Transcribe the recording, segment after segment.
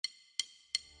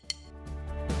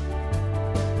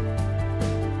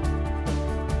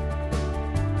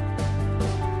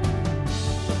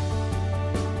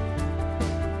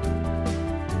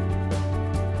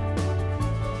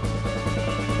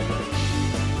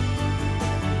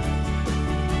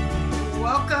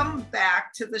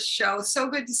to the show. So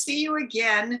good to see you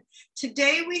again.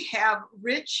 Today we have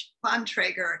Rich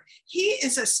Bontrager. He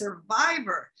is a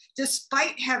survivor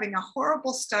despite having a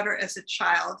horrible stutter as a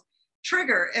child.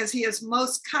 Trigger, as he is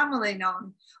most commonly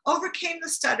known, overcame the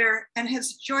stutter and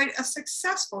has enjoyed a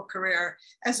successful career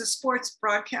as a sports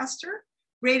broadcaster,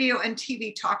 radio and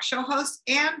TV talk show host,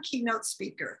 and keynote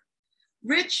speaker.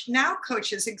 Rich now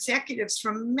coaches executives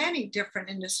from many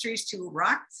different industries to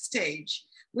rock the stage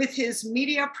with his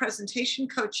media presentation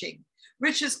coaching.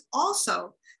 Rich is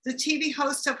also the TV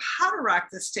host of How to Rock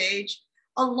the Stage,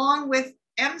 along with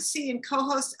MC and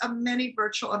co-host of many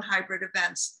virtual and hybrid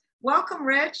events. Welcome,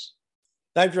 Rich.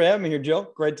 Thanks for having me here,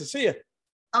 Jill. Great to see you.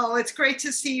 Oh, it's great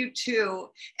to see you too.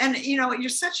 And you know, you're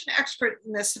such an expert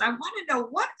in this, and I want to know,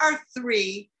 what are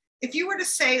three, if you were to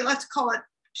say, let's call it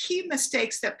key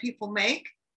mistakes that people make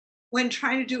when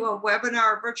trying to do a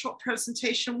webinar or virtual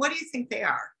presentation, what do you think they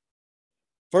are?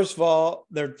 First of all,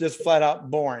 they're just flat out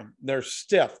boring. They're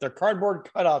stiff. They're cardboard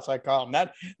cutouts, I call them.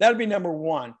 That'd be number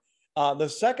one. The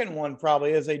second one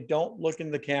probably is they don't look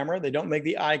into the camera. They don't make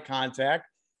the eye contact.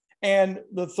 And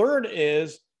the third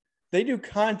is they do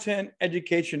content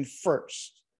education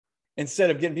first instead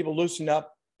of getting people loosened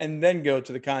up and then go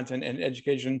to the content and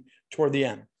education toward the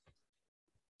end.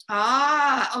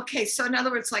 Ah, okay. So in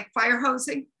other words, like fire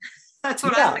hosing. That's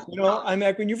what I like. You know, I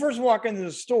mean, when you first walk into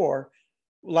the store,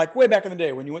 like way back in the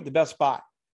day when you went to Best Buy,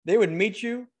 they would meet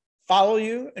you, follow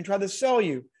you, and try to sell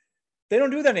you. They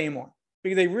don't do that anymore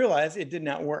because they realize it did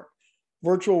not work.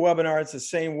 Virtual webinar, it's the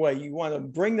same way. You want to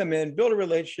bring them in, build a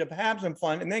relationship, have some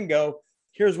fun, and then go,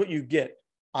 here's what you get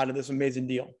out of this amazing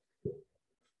deal.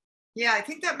 Yeah, I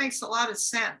think that makes a lot of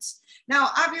sense. Now,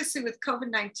 obviously with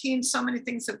COVID-19, so many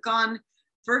things have gone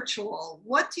virtual.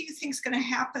 What do you think is going to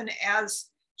happen as,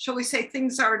 shall we say,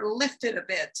 things are lifted a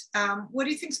bit? What do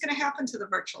you think is going to happen to the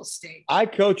virtual stage? I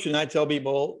coach and I tell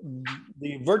people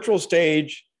the virtual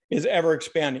stage is ever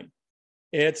expanding.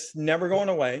 It's never going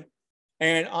away.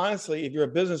 And honestly, if you're a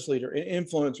business leader, an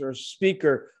influencer, a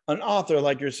speaker, an author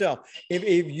like yourself,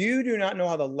 if you do not know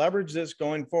how to leverage this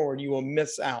going forward, you will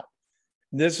miss out.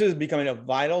 This is becoming a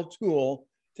vital tool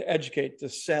to educate, to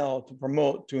sell, to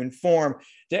promote, to inform,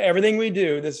 to everything we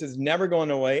do. This is never going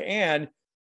away. And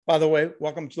by the way,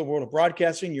 welcome to the world of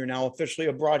broadcasting. You're now officially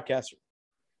a broadcaster.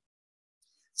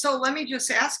 So let me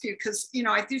just ask you, because, you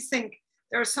know, I do think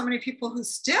there are so many people who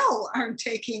still aren't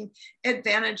taking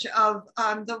advantage of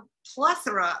the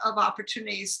plethora of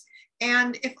opportunities.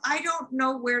 And if I don't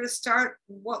know where to start,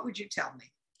 what would you tell me?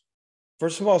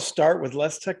 First of all, start with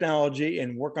less technology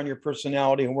and work on your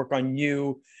personality and work on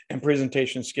you and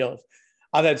presentation skills.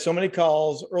 I've had so many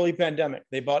calls early pandemic.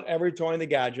 They bought every toy in the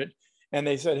gadget and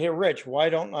they said, hey, Rich, why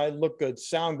don't I look good,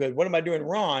 sound good? What am I doing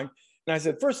wrong? And I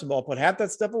said, first of all, put half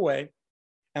that stuff away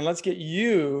and let's get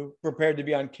you prepared to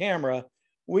be on camera.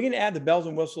 We can add the bells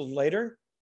and whistles later,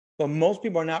 but most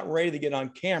people are not ready to get on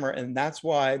camera. And that's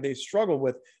why they struggle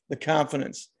with the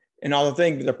confidence and all the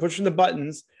things. They're pushing the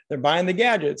buttons, they're buying the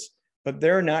gadgets, but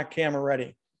they're not camera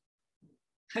ready.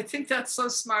 I think that's so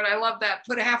smart. I love that.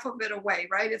 Put half of it away,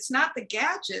 right? It's not the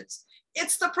gadgets,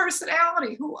 it's the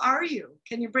personality. Who are you?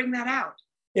 Can you bring that out?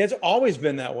 It's always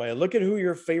been that way. Look at who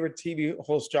your favorite TV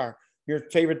hosts are, your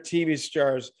favorite TV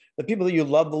stars, the people that you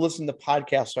love to listen to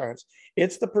podcast stars.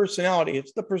 It's the personality,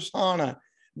 it's the persona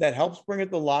that helps bring it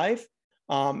to life.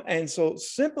 And so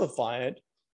simplify it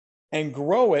and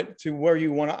grow it to where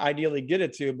you want to ideally get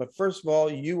it to. But first of all,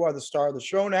 you are the star of the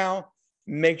show now.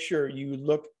 Make sure you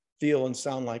look, feel, and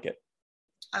sound like it.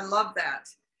 I love that.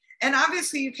 And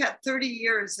obviously you've had 30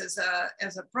 years as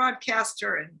a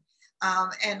broadcaster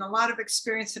and a lot of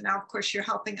experience. And now, of course, you're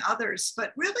helping others.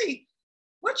 But really,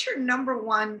 what's your number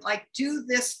one, like, do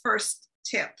this first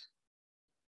tip?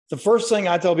 The first thing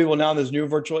I tell people now in this new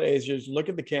virtual age is look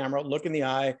at the camera, look in the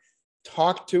eye,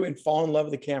 talk to and fall in love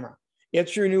with the camera.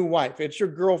 It's your new wife. It's your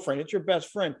girlfriend. It's your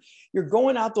best friend. You're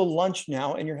going out to lunch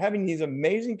now and you're having these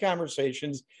amazing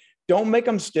conversations. Don't make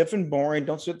them stiff and boring.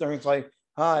 Don't sit there and say,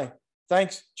 hi,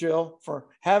 thanks, Jill, for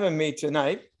having me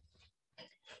tonight.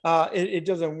 It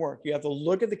doesn't work. You have to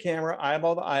look at the camera,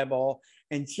 eyeball to eyeball,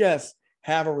 and just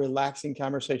have a relaxing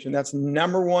conversation. That's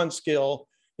number one skill.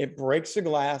 It breaks the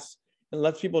glass and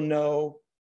lets people know,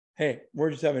 hey,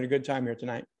 we're just having a good time here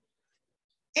tonight.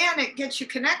 And it gets you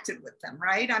connected with them,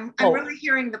 right? I'm really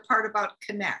hearing the part about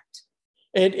connect.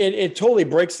 It totally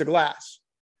breaks the glass.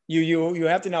 You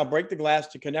have to now break the glass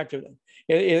to connect with them.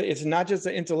 It's not just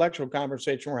an intellectual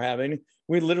conversation we're having.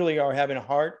 We literally are having a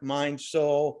heart, mind,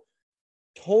 soul,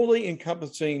 totally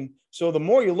encompassing. So the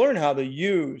more you learn how to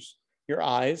use your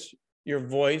eyes, your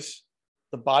voice,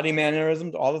 the body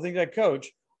mannerisms, all the things I coach,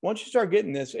 once you start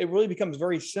getting this, it really becomes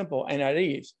very simple and at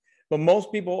ease. but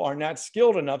most people are not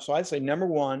skilled enough. So I say, number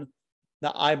one,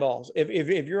 the eyeballs.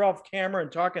 If you're off camera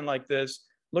and talking like this,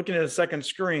 looking at a second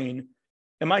screen,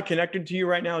 am I connected to you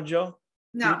right now, Jill?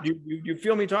 No. You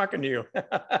feel me talking to you?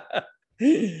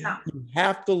 No. You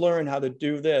have to learn how to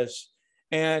do this.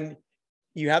 And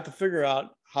you have to figure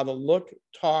out how to look,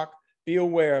 talk, be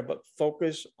aware, but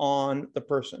focus on the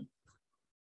person.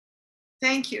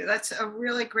 Thank you. That's a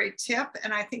really great tip,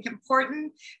 and I think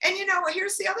important. And you know,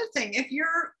 here's the other thing. If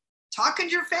you're talking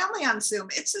to your family on Zoom,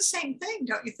 it's the same thing,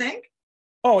 don't you think?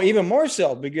 Oh, even more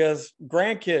so, because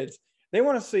grandkids, they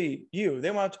want to see you.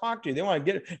 They want to talk to you. They want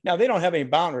to get, now they don't have any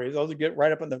boundaries. Those get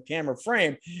right up in the camera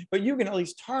frame, but you can at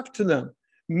least talk to them,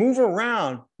 move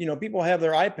around. You know, people have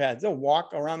their iPads. They'll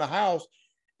walk around the house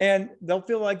and they'll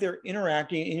feel like they're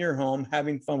interacting in your home,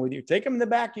 having fun with you. Take them in the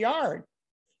backyard,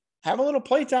 have a little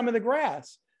playtime in the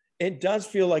grass. It does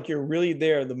feel like you're really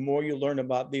there the more you learn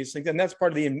about these things. And that's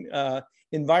part of the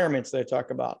environments that I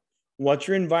talk about. What's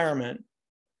your environment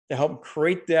to help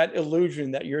create that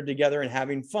illusion that you're together and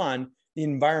having fun? The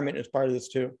environment is part of this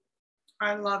too.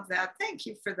 I love that. Thank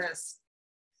you for this.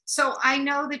 So I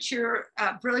know that you're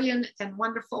brilliant and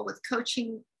wonderful with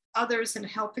coaching others and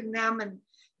helping them, and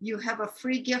you have a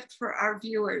free gift for our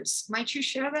viewers. Might you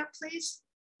share that, please?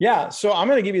 Yeah, so I'm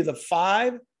going to give you the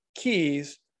 5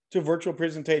 keys to virtual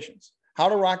presentations. How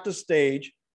to rock the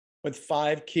stage with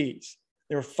 5 keys.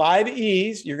 There are 5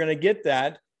 E's. You're going to get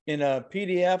that in a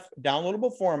PDF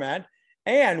downloadable format.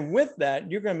 And with that,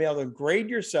 you're going to be able to grade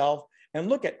yourself and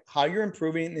look at how you're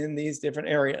improving in these different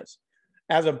areas.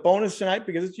 As a bonus tonight,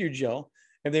 because it's you, Jill,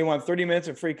 if they want 30 minutes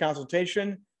of free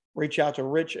consultation, reach out to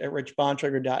Rich at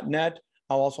richbontrager.net.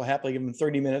 I'll also happily give them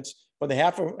 30 minutes, but they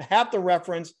have to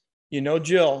reference, you know,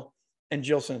 Jill, and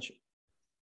Jill sent you.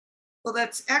 Well,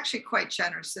 that's actually quite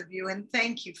generous of you, and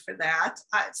thank you for that.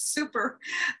 Super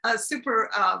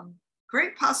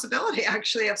great possibility,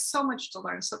 actually. I have so much to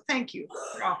learn, so thank you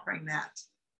for offering that.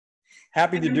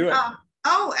 Happy to do it.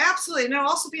 Oh, absolutely. And it'll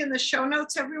also be in the show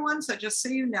notes, everyone. So just so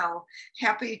you know,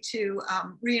 happy to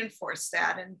reinforce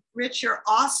that. And Rich, you're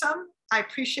awesome. I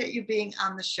appreciate you being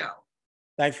on the show.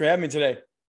 Thanks for having me today.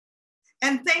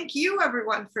 And thank you,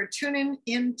 everyone, for tuning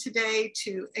in today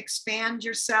to expand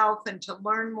yourself and to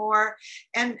learn more.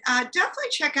 And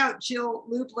definitely check out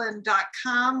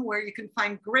jilllublin.com, where you can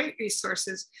find great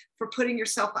resources for putting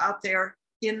yourself out there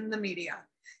in the media.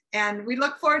 And we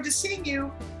look forward to seeing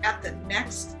you at the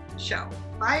next show.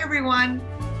 Bye, everyone.